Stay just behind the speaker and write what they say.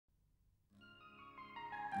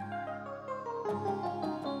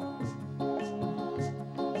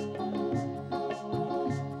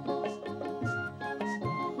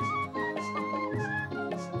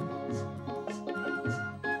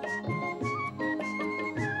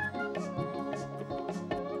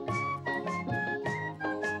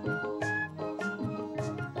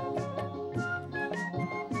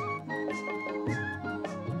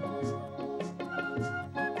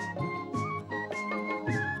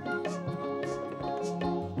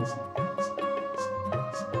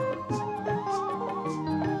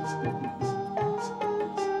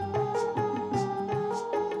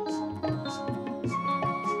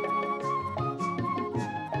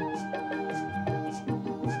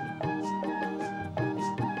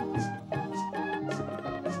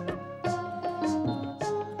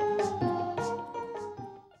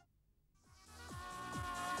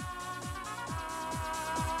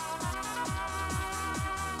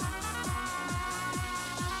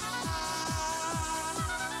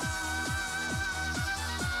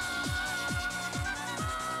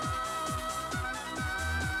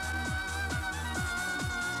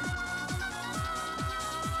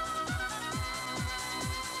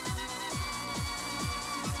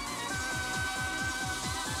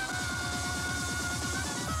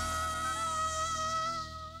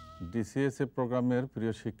ডিসিএসএ প্রোগ্রামের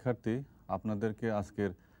প্রিয় শিক্ষার্থী, আপনাদেরকে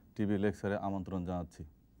আজকের টিভি লেকচারে আমন্ত্রণ জানাচ্ছি।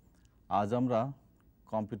 আজ আমরা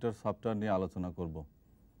কম্পিউটার সফটওয়্যার নিয়ে আলোচনা করব।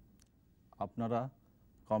 আপনারা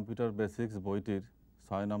কম্পিউটার বেসিক্স বইটির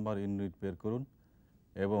 6 নম্বর ইউনিট বের করুন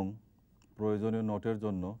এবং প্রয়োজনীয় নোটের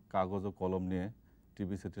জন্য কাগজ ও কলম নিয়ে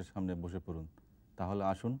টিভি সেটের সামনে বসে পড়ুন। তাহলে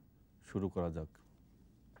আসুন শুরু করা যাক।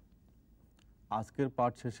 আজকের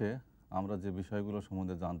পাঠ শেষে আমরা যে বিষয়গুলো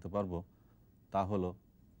সম্বন্ধে জানতে পারব তা হলো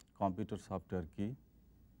কম্পিউটার সফটওয়্যার কী,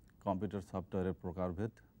 কম্পিউটার সফটওয়্যারের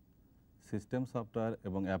প্রকারভেদ, সিস্টেম সফটওয়্যার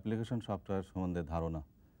এবং অ্যাপ্লিকেশন সফটওয়্যার সম্বন্ধে ধারণা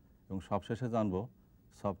এবং সবশেষে জানব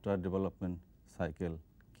সফটওয়্যার ডেভেলপমেন্ট সাইকেল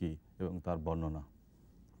কী এবং তার বর্ণনা।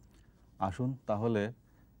 আসুন তাহলে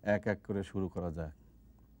এক এক করে শুরু করা যায়।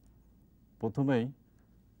 প্রথমেই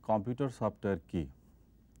কম্পিউটার সফটওয়্যার কী।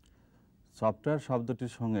 সফটওয়্যার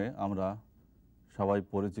শব্দটির সঙ্গে আমরা সবাই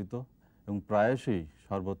পরিচিত এবং প্রায়শই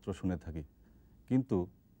সর্বত্র শুনে থাকি, কিন্তু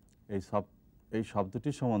এই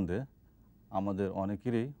শব্দটির সম্বন্ধে আমাদের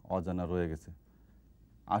অনেকেরই অজানা রয়ে গেছে।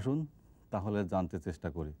 আসুন তাহলে জানতে চেষ্টা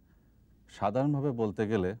করি। সাধারণভাবে বলতে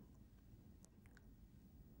গেলে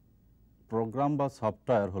প্রোগ্রাম বা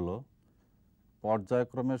সফটওয়্যার হলো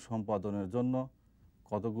পর্যায়ক্রমে সম্পাদনের জন্য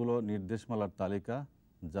কতগুলো নির্দেশমালার তালিকা,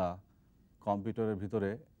 যা কম্পিউটারের ভিতরে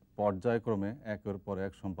পর্যায়ক্রমে একের পর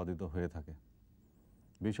এক সম্পাদিত হয়ে থাকে।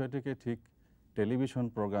 বিষয়টিকে ঠিক টেলিভিশন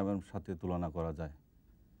প্রোগ্রামের সাথে তুলনা করা যায়।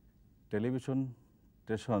 টেলিভিশন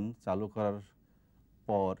স্টেশন চালু করার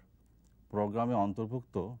পর প্রোগ্রামে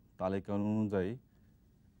অন্তর্ভুক্ত তালিকা অনুযায়ী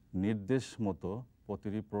নির্দেশ মতো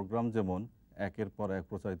প্রতিটি প্রোগ্রাম যেমন একের পর এক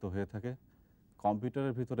প্রচারিত হয়ে থাকে,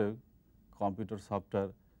 কম্পিউটারের ভিতরে কম্পিউটার সফটওয়্যার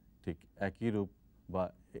ঠিক একই রূপ বা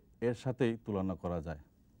এর সাথেই তুলনা করা যায়।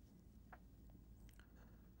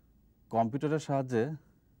 কম্পিউটারের সাহায্যে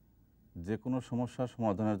যে কোনো সমস্যার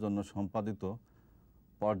সমাধানের জন্য সম্পাদিত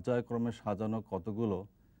পর্যায়ক্রমে সাজানো কতগুলো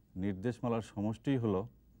নির্দেশমালার সমষ্টিই হলো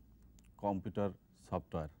কম্পিউটার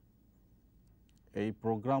সফটওয়্যার। এই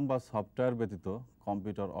প্রোগ্রাম বা সফটওয়্যার ব্যতীত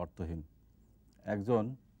কম্পিউটার অর্থহীন। একজন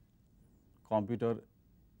কম্পিউটার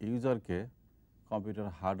ইউজারকে কম্পিউটার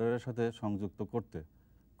হার্ডওয়্যারের সাথে সংযুক্ত করতে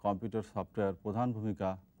কম্পিউটার সফটওয়্যার প্রধান ভূমিকা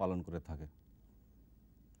পালন করে থাকে।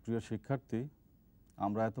 প্রিয় শিক্ষার্থী,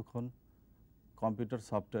 আমরা এতক্ষণ কম্পিউটার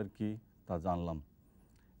সফটওয়্যার কী তা জানলাম।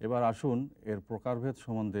 এবার আসুন এর প্রকারভেদ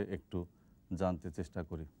সম্বন্ধে একটু জানতে চেষ্টা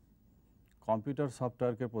করি। কম্পিউটার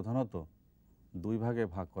সফটওয়্যারকে প্রধানত দুই ভাগে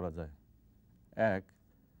ভাগ করা যায়। এক,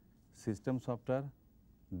 সিস্টেম সফটওয়্যার।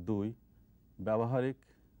 দুই, ব্যবহারিক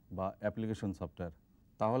বা অ্যাপ্লিকেশন সফটওয়্যার।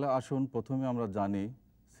 তাহলে আসুন প্রথমে আমরা জানি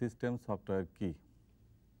সিস্টেম সফটওয়্যার কী।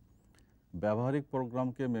 ব্যবহারিক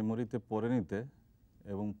প্রোগ্রামকে মেমোরিতে পড়ে নিতে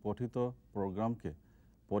এবং পঠিত প্রোগ্রামকে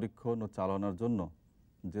পরীক্ষণ ও চালানোর জন্য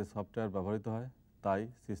যে সফটওয়্যার ব্যবহৃত হয় তাই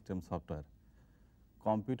সিস্টেম সফটওয়্যার।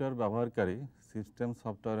 কম্পিউটার ব্যবহারকারী সিস্টেম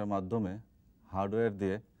সফটওয়্যারের মাধ্যমে হার্ডওয়্যার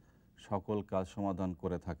দিয়ে সকল কাজ সমাধান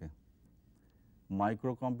করে থাকে।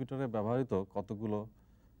 মাইক্রো কম্পিউটারে ব্যবহৃত কতগুলো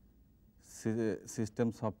সিস্টেম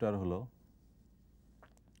সফটওয়্যার হলো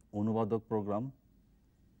অনুবাদক প্রোগ্রাম,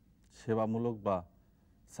 সেবামূলক বা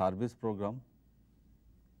সার্ভিস প্রোগ্রাম,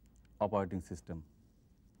 অপারেটিং সিস্টেম।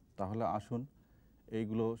 তাহলে আসুন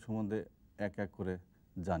এইগুলো সম্বন্ধে এক এক করে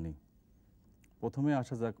জানি। প্রথমে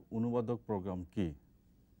আসা যাক অনুবাদক প্রোগ্রাম কী।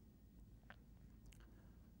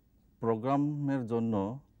 প্রোগ্রামের জন্য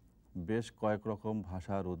বেশ কয়েক রকম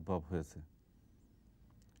ভাষার উদ্ভব হয়েছে।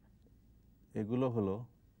 এগুলো হলো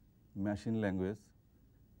মেশিন ল্যাঙ্গুয়েজ,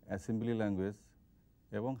 অ্যাসেম্বলি ল্যাঙ্গুয়েজ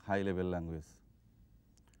এবং হাই লেভেল ল্যাঙ্গুয়েজ।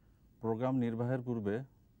 প্রোগ্রাম নির্বাহের পূর্বে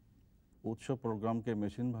উৎস প্রোগ্রামকে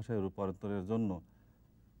মেশিন ভাষায় রূপান্তরের জন্য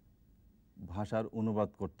ভাষার অনুবাদ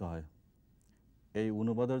করতে হয়। এই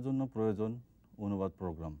অনুবাদের জন্য প্রয়োজন অনুবাদ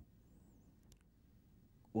প্রোগ্রাম।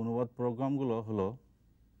 অনুবাদ প্রোগ্রামগুলো হলো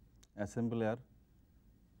অ্যাসেম্বলার,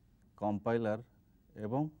 কম্পাইলার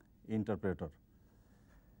এবং ইন্টারপ্রেটর।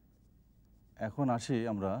 এখন আসি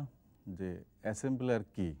আমরা যে অ্যাসেম্বলার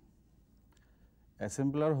কী।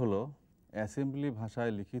 অ্যাসেম্বলার হলো অ্যাসেম্বলি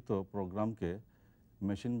ভাষায় লিখিত প্রোগ্রামকে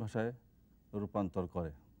মেশিন ভাষায় রূপান্তর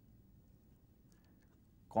করে।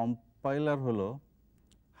 কম্পাইলার হলো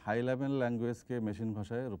হাই লেভেল ল্যাঙ্গুয়েজকে মেশিন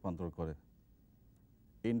ভাষায় রূপান্তর করে।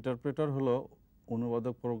 ইন্টারপ্রেটর হলো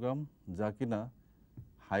অনুবাদক প্রোগ্রাম, যা কিনা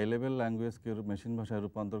হাই লেভেল ল্যাঙ্গুয়েজকে মেশিন ভাষায়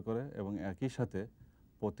রূপান্তর করে এবং একই সাথে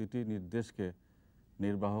প্রতিটি নির্দেশকে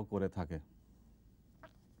নির্বাহ করে থাকে।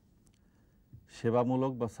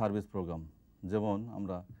 সেবামূলক বা সার্ভিস প্রোগ্রাম, যেমন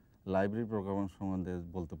আমরা লাইব্রেরি প্রোগ্রাম সম্বন্ধে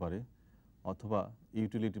বলতে পারি, অথবা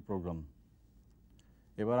ইউটিলিটি প্রোগ্রাম।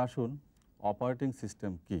 এবার আসুন অপারেটিং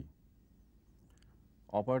সিস্টেম কী।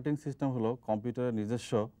 অপারেটিং সিস্টেম হলো কম্পিউটারের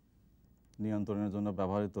নিজস্ব নিয়ন্ত্রণের জন্য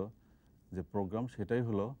ব্যবহৃত যে প্রোগ্রাম, সেটাই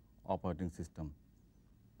হলো অপারেটিং সিস্টেম।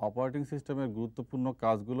 অপারেটিং সিস্টেমের গুরুত্বপূর্ণ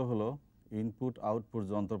কাজগুলো হলো ইনপুট আউটপুট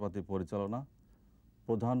যন্ত্রপাতি পরিচালনা,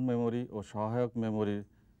 প্রধান মেমরি ও সহায়ক মেমরির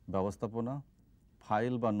ব্যবস্থাপনা,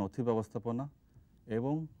 ফাইল বা নথি ব্যবস্থাপনা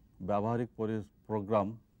এবং ব্যবহারিক প্রোগ্রাম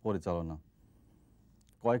পরিচালনা।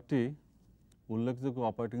 কয়েকটি উল্লেখযোগ্য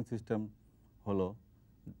অপারেটিং সিস্টেম হলো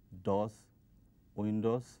ডস,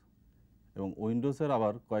 উইন্ডোজ এবং উইন্ডোজের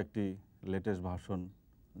আবার কয়েকটি লেটেস্ট ভার্সন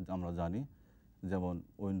আমরা জানি, যেমন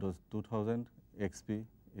উইন্ডোজ 2000, এক্সপি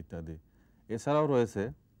ইত্যাদি। এছাড়াও রয়েছে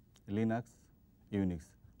লিনাক্স, ইউনিক্স।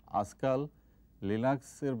 আজকাল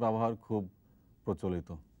লিনাক্সের ব্যবহার খুব প্রচলিত।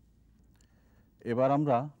 এবার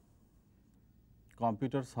আমরা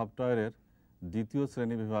কম্পিউটার সফটওয়্যারের দ্বিতীয়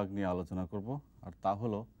শ্রেণীবিভাগ নিয়ে আলোচনা করব, আর তা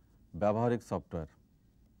হলো ব্যবহারিক সফটওয়্যার।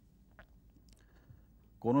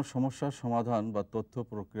 কোনো সমস্যার সমাধান বা তথ্য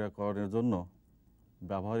প্রক্রিয়াকরণের জন্য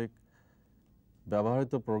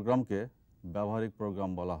ব্যবহৃত প্রোগ্রামকে ব্যবহারিক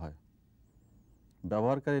প্রোগ্রাম বলা হয়।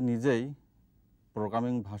 ব্যবহারকারী নিজেই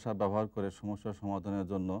প্রোগ্রামিং ভাষা ব্যবহার করে সমস্যার সমাধানের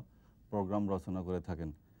জন্য প্রোগ্রাম রচনা করে থাকেন।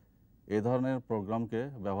 এ ধরনের প্রোগ্রামকে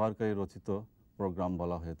ব্যবহারকারী রচিত প্রোগ্রাম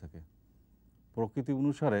বলা হয়ে থাকে। প্রকৃতি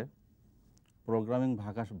অনুসারে প্রোগ্রামিং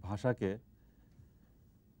ভাষাকে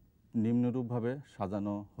নিম্নরূপভাবে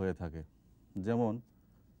সাজানো হয়ে থাকে, যেমন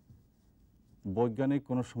বৈজ্ঞানিক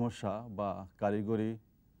কোনো সমস্যা বা কারিগরি,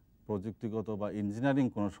 প্রযুক্তিগত বা ইঞ্জিনিয়ারিং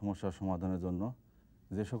কোনো সমস্যার সমাধানের জন্য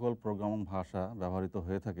যে সকল প্রোগ্রামিং ভাষা ব্যবহৃত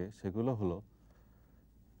হয়ে থাকে সেগুলো হলো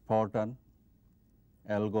Fortran,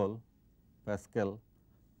 ALGOL, Pascal,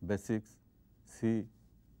 basics, C,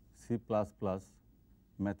 C++,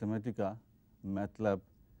 Mathematica, ম্যাথল্যাব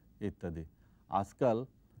ইত্যাদি। আজকাল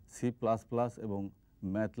সি++ এবং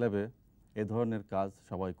ম্যাথল্যাবে এ ধরনের কাজ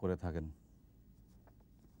সবাই করে থাকেন।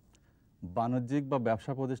 বাণিজ্যিক বা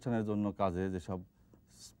ব্যবসা প্রতিষ্ঠানের জন্য কাজে যেসব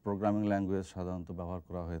প্রোগ্রামিং ল্যাঙ্গুয়েজ সাধারণত ব্যবহার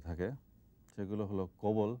করা হয়ে থাকে সেগুলো হলো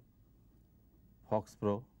COBOL,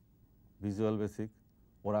 ফক্সপ্রো, visual basic,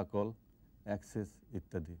 Oracle, access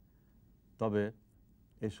ইত্যাদি। তবে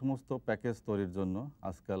এই সমস্ত প্যাকেজ তৈরির জন্য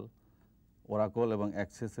আজকাল ওরাকল এবং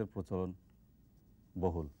অ্যাক্সেসের প্রচলন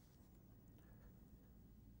বহুল।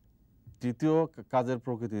 তৃতীয় কাজের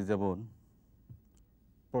প্রকৃতি যেমন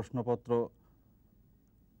প্রশ্নপত্র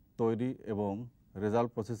তৈরি এবং রেজাল্ট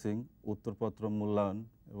প্রসেসিং, উত্তরপত্র মূল্যায়ন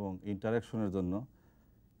এবং ইন্টারেকশনের জন্য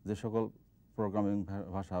যে সকল প্রোগ্রামিং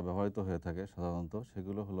ভাষা ব্যবহৃত হয়ে থাকে সাধারণত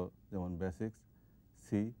সেগুলো হলো যেমন basics,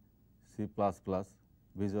 C, C++,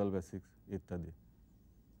 visual basics ইত্যাদি।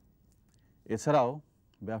 এছাড়াও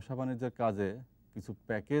ব্যবসা বাণিজ্যের কাজে কিছু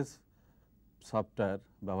প্যাকেজ সফটওয়্যার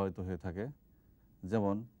ব্যবহৃত হয়ে থাকে,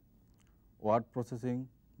 যেমন ওয়ার্ড প্রসেসিং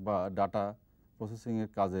বা ডাটা প্রসেসিংয়ের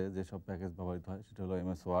কাজে যেসব প্যাকেজ ব্যবহৃত হয় সেটা হলো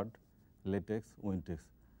এমএস ওয়ার্ড, লেটেক্স, উইনটেক্স।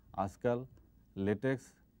 আজকাল লেটেক্স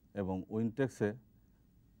এবং উইনটেক্সে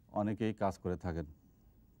অনেকেই কাজ করে থাকেন।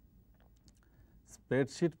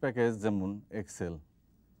 স্প্রেডশিট প্যাকেজ যেমন এক্সেল,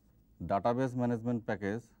 ডাটাবেস ম্যানেজমেন্ট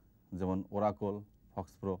প্যাকেজ যেমন ওরাকল,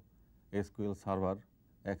 ফক্সপ্রো, এসকিউএল সার্ভার,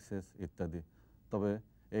 অ্যাক্সেস ইত্যাদি। তবে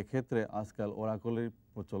এক্ষেত্রে আজকাল ওরাকলের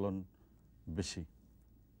প্রচলন বেশি।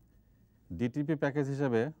 ডিটিপি প্যাকেজ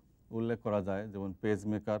হিসেবে উল্লেখ করা যায় যেমন পেজ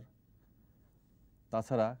মেকার।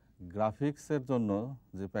 তাছাড়া গ্রাফিক্সের জন্য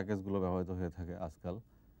যে প্যাকেজগুলো ব্যবহৃত হয়ে থাকে আজকাল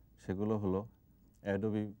সেগুলো হলো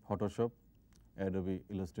অ্যাডোবি ফটোশপ, অ্যাডোবি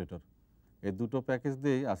ইলাস্ট্রেটর। এই দুটো প্যাকেজ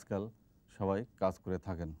দিয়েই আজকাল সবাই কাজ করে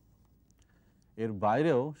থাকেন। এর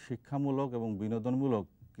বাইরেও শিক্ষামূলক এবং বিনোদনমূলক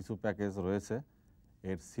কিছু প্যাকেজ রয়েছে,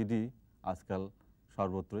 এর সিডি আজকাল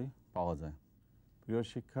সর্বত্রই পাওয়া যায়। প্রিয়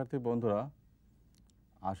শিক্ষার্থী বন্ধুরা,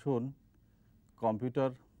 আসুন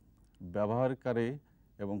কম্পিউটার ব্যবহারকারী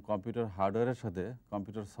এবং কম্পিউটার হার্ডওয়্যারের সাথে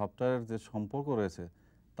কম্পিউটার সফটওয়্যারের যে সম্পর্ক রয়েছে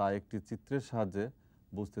তা একটি চিত্রের সাহায্যে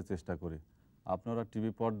বুঝতে চেষ্টা করি। আপনারা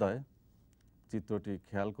টিভি পর্দায় চিত্রটি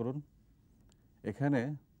খেয়াল করুন। এখানে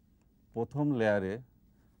প্রথম লেয়ারে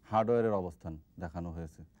হার্ডওয়্যারের অবস্থান দেখানো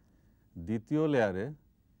হয়েছে, দ্বিতীয় লেয়ারে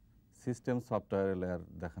সিস্টেম সফটওয়্যারের লেয়ার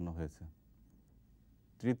দেখানো হয়েছে,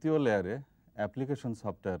 তৃতীয় লেয়ারে অ্যাপ্লিকেশন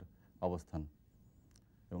সফটওয়্যার অবস্থান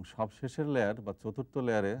এবং সবশেষের লেয়ার বা চতুর্থ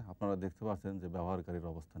লেয়ারে আপনারা দেখতে পাচ্ছেন যে ব্যবহারকারীর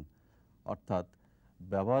অবস্থান। অর্থাৎ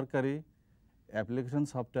ব্যবহারকারী অ্যাপ্লিকেশন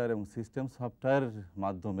সফটওয়্যার এবং সিস্টেম সফটওয়্যারের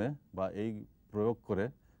মাধ্যমে বা এই প্রয়োগ করে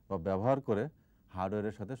বা ব্যবহার করে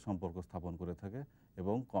হার্ডওয়্যারের সাথে সম্পর্ক স্থাপন করে থাকে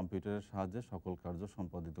এবং কম্পিউটারের সাহায্যে সকল কার্য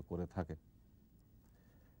সম্পাদিত করে থাকে।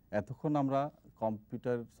 এতক্ষণ আমরা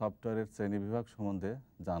কম্পিউটার সফটওয়্যারের শ্রেণীবিভাগ সম্বন্ধে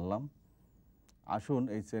জানলাম। আসুন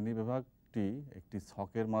এই শ্রেণীবিভাগটি একটি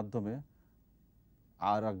ছকের মাধ্যমে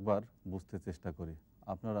আর একবার বুঝতে চেষ্টা করি।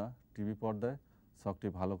 আপনারা টিভি পর্দায় ছকটি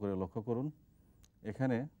ভালো করে লক্ষ্য করুন।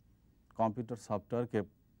 এখানে কম্পিউটার সফটওয়্যারকে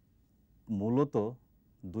মূলত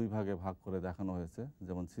দুই ভাগে ভাগ করে দেখানো হয়েছে,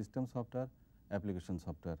 যেমন system software, application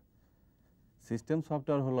software. System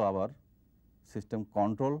software হলো আবার সিস্টেম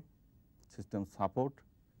কন্ট্রোল, সিস্টেম সাপোর্ট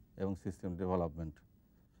এবং সিস্টেম ডেভেলপমেন্ট।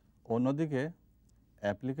 অন্যদিকে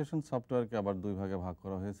অ্যাপ্লিকেশন সফটওয়্যারকে আবার দুই ভাগে ভাগ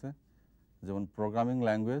করা হয়েছে, যেমন প্রোগ্রামিং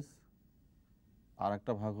ল্যাঙ্গুয়েজ, আর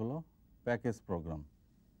একটা ভাগ হলো প্যাকেজ প্রোগ্রাম।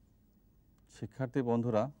 শিক্ষার্থী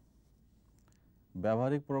বন্ধুরা,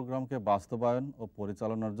 ব্যবহারিক প্রোগ্রামকে বাস্তবায়ন ও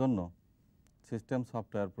পরিচালনার জন্য সিস্টেম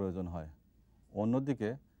সফটওয়্যার প্রয়োজন হয়। অন্যদিকে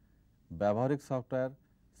ব্যবহারিক সফটওয়্যার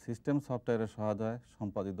সিস্টেম সফটওয়্যারের সহায়তায়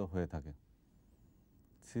সম্পাদিত হয়ে থাকে।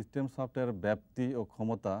 সিস্টেম সফটওয়্যারের ব্যাপ্তি ও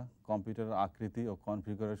ক্ষমতা কম্পিউটারের আকৃতি ও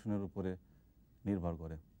কনফিগারেশনের উপরে নির্ভর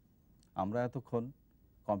করে। আমরা এতক্ষণ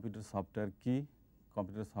কম্পিউটার সফটওয়্যার কী,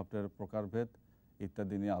 কম্পিউটার সফটওয়্যারের প্রকারভেদ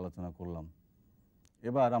ইত্যাদি নিয়ে আলোচনা করলাম।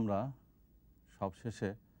 এবার আমরা সবশেষে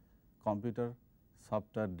কম্পিউটার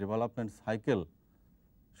সফটওয়্যার ডেভেলপমেন্ট সাইকেল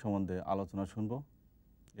সম্বন্ধে আলোচনা শুনব।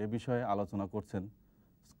 এ বিষয়ে আলোচনা করছেন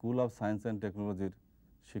স্কুল অফ সায়েন্স অ্যান্ড টেকনোলজির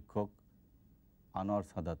শিক্ষক আনোয়ার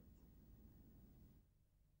সাদাত।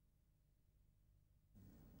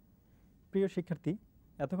 প্রিয় শিক্ষার্থী,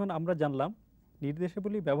 এতক্ষণ আমরা জানলাম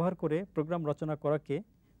নির্দেশাবলী ব্যবহার করে প্রোগ্রাম রচনা করাকে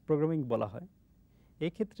প্রোগ্রামিং বলা হয়।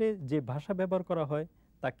 এই ক্ষেত্রে যে ভাষা ব্যবহার করা হয়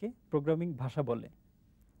তাকে প্রোগ্রামিং ভাষা বলে।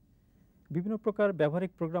 বিভিন্ন প্রকার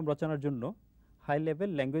ব্যবহারিক প্রোগ্রাম রচনার জন্য হাই লেভেল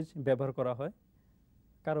ল্যাঙ্গুয়েজ ব্যবহার করা হয়,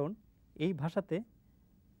 কারণ এই ভাষাতে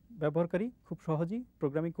ব্যবহারকারী খুব সহজেই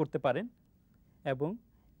প্রোগ্রামিং করতে পারেন এবং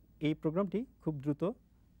এই প্রোগ্রামটি খুব দ্রুত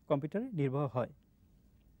কম্পিউটারে নির্বাহ হয়।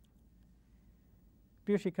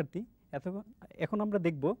 প্রিয় শিক্ষার্থী, এখন আমরা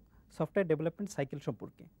দেখব সফটওয়্যার ডেভেলপমেন্ট সাইকেল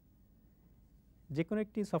সম্পর্কে। যে কোনো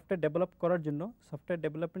একটি সফটওয়্যার ডেভেলপ করার জন্য সফটওয়্যার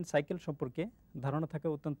ডেভেলপমেন্ট সাইকেল সম্পর্কে ধারণা থাকা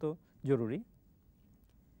অত্যন্ত জরুরি।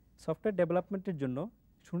 সফটওয়্যার ডেভেলপমেন্টের জন্য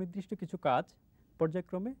সুনির্দিষ্ট কিছু কাজ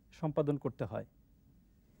পর্যায়ক্রমে সম্পাদন করতে হয়।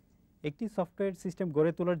 একটি সফটওয়্যার সিস্টেম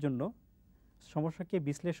গড়ে তোলার জন্য সমস্যাকে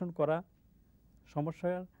বিশ্লেষণ করা,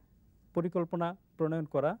 সমস্যার পরিকল্পনা প্রণয়ন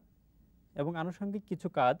করা এবং আনুষঙ্গিক কিছু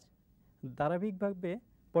কাজ ধারাবাহিকভাবে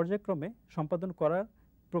পর্যায়ক্রমে সম্পাদন করার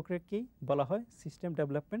প্রক্রিয়াকেই বলা হয় সিস্টেম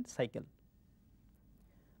ডেভেলপমেন্ট সাইকেল।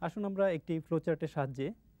 আসুন আমরা একটি ফ্লোচার্টের সাহায্যে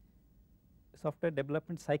সফটওয়্যার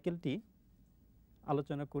ডেভেলপমেন্ট সাইকেলটি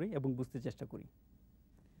আলোচনা করি এবং বুঝতে চেষ্টা করি।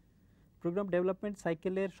 প্রোগ্রাম ডেভেলপমেন্ট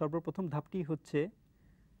সাইকেলের সর্বপ্রথম ধাপটি হচ্ছে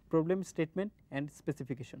প্রবলেম স্টেটমেন্ট অ্যান্ড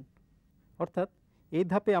স্পেসিফিকেশন। অর্থাৎ এই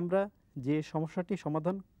ধাপে আমরা যে সমস্যাটি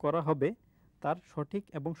সমাধান করা হবে তার সঠিক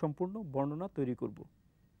এবং সম্পূর্ণ বর্ণনা তৈরি করব।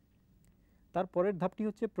 তারপরের ধাপটি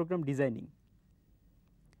হচ্ছে প্রোগ্রাম ডিজাইনিং।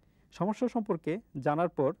 সমস্যা সম্পর্কে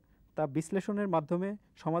জানার পর তা বিশ্লেষণের মাধ্যমে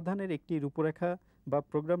সমাধানের একটি রূপরেখা বা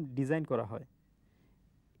প্রোগ্রাম ডিজাইন করা হয়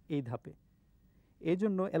এই ধাপে। এই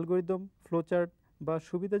জন্য অ্যালগরিদম, ফ্লোচার্ট বা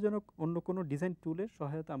সুবিধাজনক অন্য কোনো ডিজাইন টুলের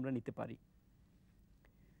সহায়তা আমরা নিতে পারি।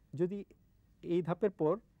 যদি এই ধাপের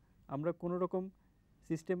পর আমরা কোনো রকম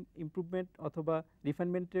সিস্টেম ইমপ্রুভমেন্ট অথবা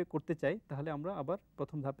রিফাইনমেন্ট করতে চাই, তাহলে আমরা আবার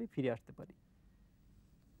প্রথম ধাপে ফিরে আসতে পারি।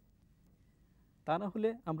 তা না হলে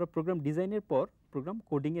আমরা প্রোগ্রাম ডিজাইনের পর প্রোগ্রাম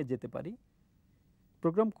কোডিংয়ে যেতে পারি।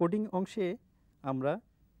 প্রোগ্রাম কোডিং অংশে আমরা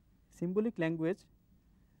সিম্বলিক ল্যাঙ্গুয়েজ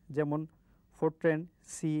যেমন ফোরট্রান,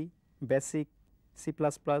 সি, বেসিক, C++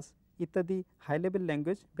 ইত্যাদি হাই লেভেল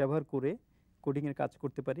ল্যাঙ্গুয়েজ ব্যবহার করে কোডিংয়ের কাজ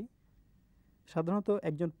করতে পারি। সাধারণত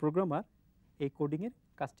একজন প্রোগ্রামার এই কোডিংয়ের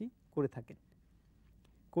কাজটি করে থাকেন।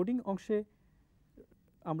 কোডিং অংশে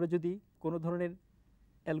আমরা যদি কোনো ধরনের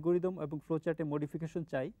অ্যালগরিদম এবং ফ্লোচার্টে মডিফিকেশন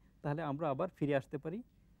চাই, তাহলে আমরা আবার ফিরে আসতে পারি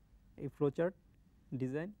এই ফ্লোচার্ট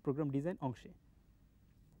ডিজাইন, প্রোগ্রাম ডিজাইন অংশে।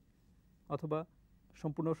 অথবা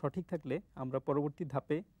সম্পূর্ণ সঠিক থাকলে আমরা পরবর্তী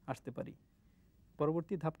ধাপে আসতে পারি।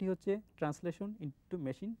 পরবর্তী ধাপটি হচ্ছে translation into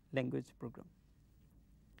machine language programme.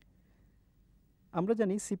 আমরা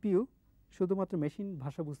জানি সিপিইউ শুধুমাত্র মেশিন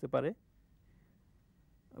ভাষা বুঝতে পারে।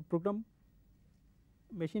 প্রোগ্রাম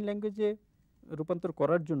মেশিন ল্যাঙ্গুয়েজে রূপান্তর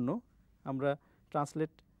করার জন্য আমরা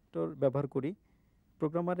ট্রান্সলেটর ব্যবহার করি।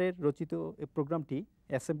 প্রোগ্রামারের রচিত এই প্রোগ্রামটি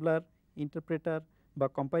অ্যাসেম্বলার, ইন্টারপ্রেটার বা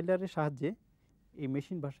কম্পাইলারের সাহায্যে এই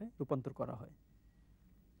মেশিন ভাষায় রূপান্তর করা হয়।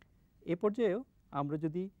 এ পর্যায়েও আমরা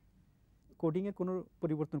যদি কোডিংয়ে কোনো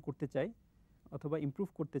পরিবর্তন করতে চাই অথবা ইমপ্রুভ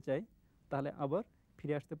করতে চাই, তাহলে আবার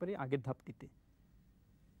ফিরে আসতে পারি আগের ধাপটিতে।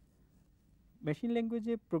 মেশিন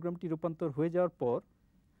ল্যাঙ্গুয়েজে প্রোগ্রামটি রূপান্তর হয়ে যাওয়ার পর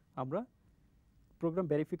আমরা প্রোগ্রাম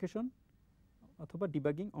ভেরিফিকেশন অথবা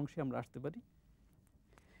ডিবাগিং অংশে আমরা আসতে পারি।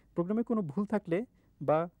 প্রোগ্রামে কোনো ভুল থাকলে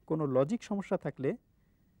বা কোনো লজিক সমস্যা থাকলে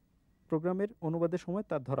প্রোগ্রামের অনুবাদের সময়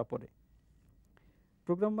তা ধরা পড়ে।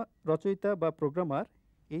 প্রোগ্রাম রচয়িতা বা প্রোগ্রামার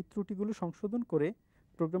এই ত্রুটিগুলো সংশোধন করে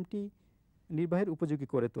প্রোগ্রামটি নির্বাহের উপযোগী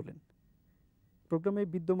করে তোলেন। প্রোগ্রামে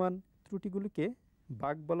বিদ্যমান ত্রুটিগুলিকে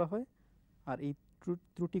বাগ বলা হয়, আর এই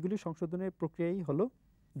ত্রুটিগুলি সংশোধনের প্রক্রিয়াই হলো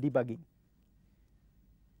debugging.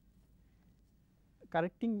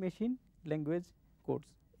 Correcting machine language codes,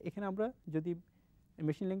 এখানে আমরা যদি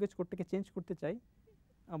মেশিন ল্যাঙ্গুয়েজ কোডটাকে চেঞ্জ করতে চাই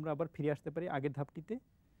আমরা আবার ফিরে আসতে পারি আগের ধাপটিতে,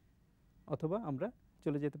 অথবা আমরা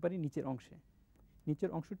চলে যেতে পারি নিচের অংশে।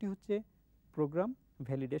 নিচের অংশটি হচ্ছে প্রোগ্রাম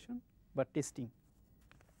ভ্যালিডেশন বা টেস্টিং।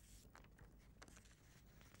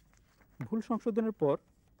 ভুল সংশোধনের পর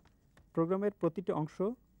প্রোগ্রামের প্রতিটি অংশ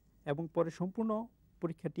এবং পরে সম্পূর্ণ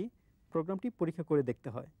পরীক্ষাটি প্রোগ্রামটি পরীক্ষা করে দেখতে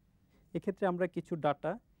হয়। এক্ষেত্রে আমরা কিছু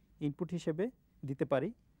ডাটা ইনপুট হিসেবে দিতে পারি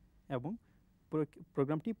এবং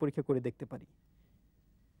প্রোগ্রামটি পরীক্ষা করে দেখতে পারি।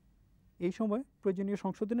 এই সময় প্রয়োজনীয়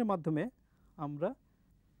সংশোধনের মাধ্যমে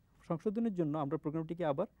সংশোধনের জন্য আমরা প্রোগ্রামটিকে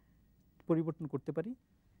আবার পরিবর্তন করতে পারি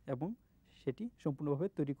এবং সেটি সম্পূর্ণভাবে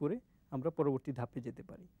তৈরি করে আমরা পরবর্তী ধাপে যেতে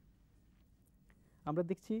পারি। আমরা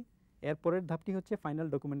দেখছি এর পরের ধাপটি হচ্ছে ফাইনাল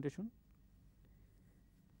ডকুমেন্টেশন।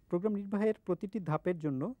 প্রোগ্রাম নির্বাহের প্রতিটি ধাপের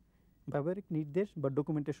জন্য ব্যবহারিক নির্দেশ বা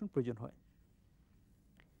ডকুমেন্টেশন প্রয়োজন হয়।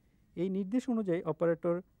 এই নির্দেশ অনুযায়ী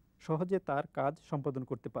অপারেটর সহজে তার কাজ সম্পাদন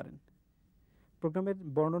করতে পারেন। প্রোগ্রামের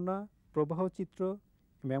বর্ণনা, প্রবাহ চিত্র,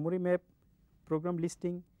 মেমোরি ম্যাপ, প্রোগ্রাম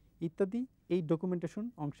লিস্টিং ইত্যাদি এই ডকুমেন্টেশন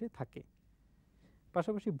অংশে থাকে।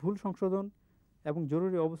 পাশাপাশি ভুল সংশোধন এবং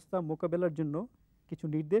জরুরি অবস্থা মোকাবেলার জন্য কিছু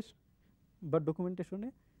নির্দেশ বা ডকুমেন্টেশনে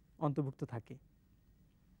অন্তর্ভুক্ত থাকে।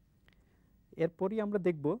 এরপরই আমরা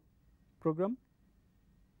দেখব programme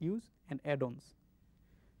use and অ্যাড-অনস।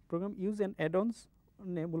 Programme use and অ্যাড-অনস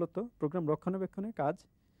মূলত প্রোগ্রাম রক্ষণাবেক্ষণের কাজ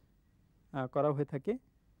করা হয়ে থাকে।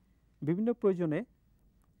 বিভিন্ন প্রয়োজনে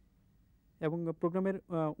এবং প্রোগ্রামের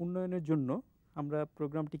উন্নয়নের জন্য আমরা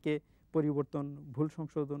প্রোগ্রামটিকে পরিবর্তন, ভুল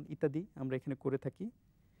সংশোধন ইত্যাদি আমরা এখানে করে থাকি।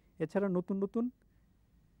 এছাড়া নতুন নতুন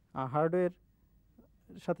হার্ডওয়্যার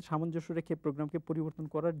সাথে সামঞ্জস্য রেখে প্রোগ্রামকে পরিবর্তন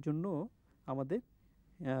করার জন্য আমাদের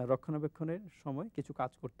রক্ষণাবেক্ষণের সময় কিছু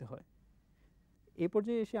কাজ করতে হয়। এই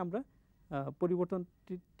পর্যায়ে এসে আমরা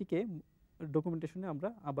পরিবর্তনটিকে ডকুমেন্টেশনে আমরা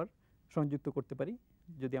আবার সংযুক্ত করতে পারি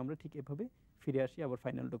যদি আমরা ঠিক এভাবে ফিরে আসি আবার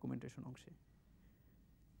ফাইনাল ডকুমেন্টেশন অংশে।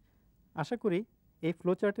 আশা করি এই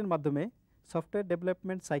ফ্লোচার্টের মাধ্যমে সফটওয়্যার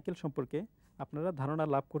ডেভেলপমেন্ট সাইকেল সম্পর্কে আপনারা ধারণা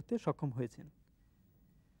লাভ করতে সক্ষম হয়েছেন।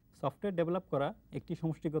 সফটওয়্যার ডেভেলপ করা একটি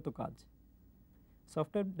সমষ্টিগত কাজ।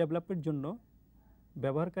 সফটওয়্যার ডেভেলপের জন্য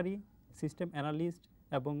ব্যবহারকারী, সিস্টেম অ্যানালিস্ট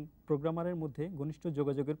এবং প্রোগ্রামারের মধ্যে ঘনিষ্ঠ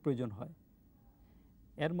যোগাযোগের প্রয়োজন হয়।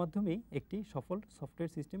 এর মাধ্যমেই একটি সফল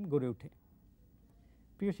সফটওয়্যার সিস্টেম গড়ে ওঠে।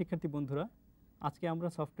 প্রিয় শিক্ষার্থী বন্ধুরা, আজকে আমরা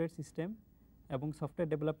সফটওয়্যার সিস্টেম এবং সফটওয়্যার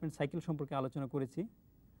ডেভেলপমেন্ট সাইকেল সম্পর্কে আলোচনা করেছি।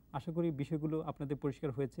 আশা করি বিষয়গুলো আপনাদের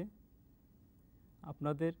পরিষ্কার হয়েছে।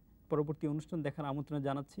 আপনাদের পরবর্তী অনুষ্ঠান দেখার আমন্ত্রণ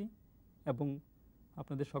জানাচ্ছি এবং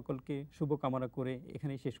আপনাদের সকলকে শুভকামনা করে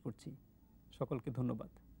এখানেই শেষ করছি। সকলকে ধন্যবাদ।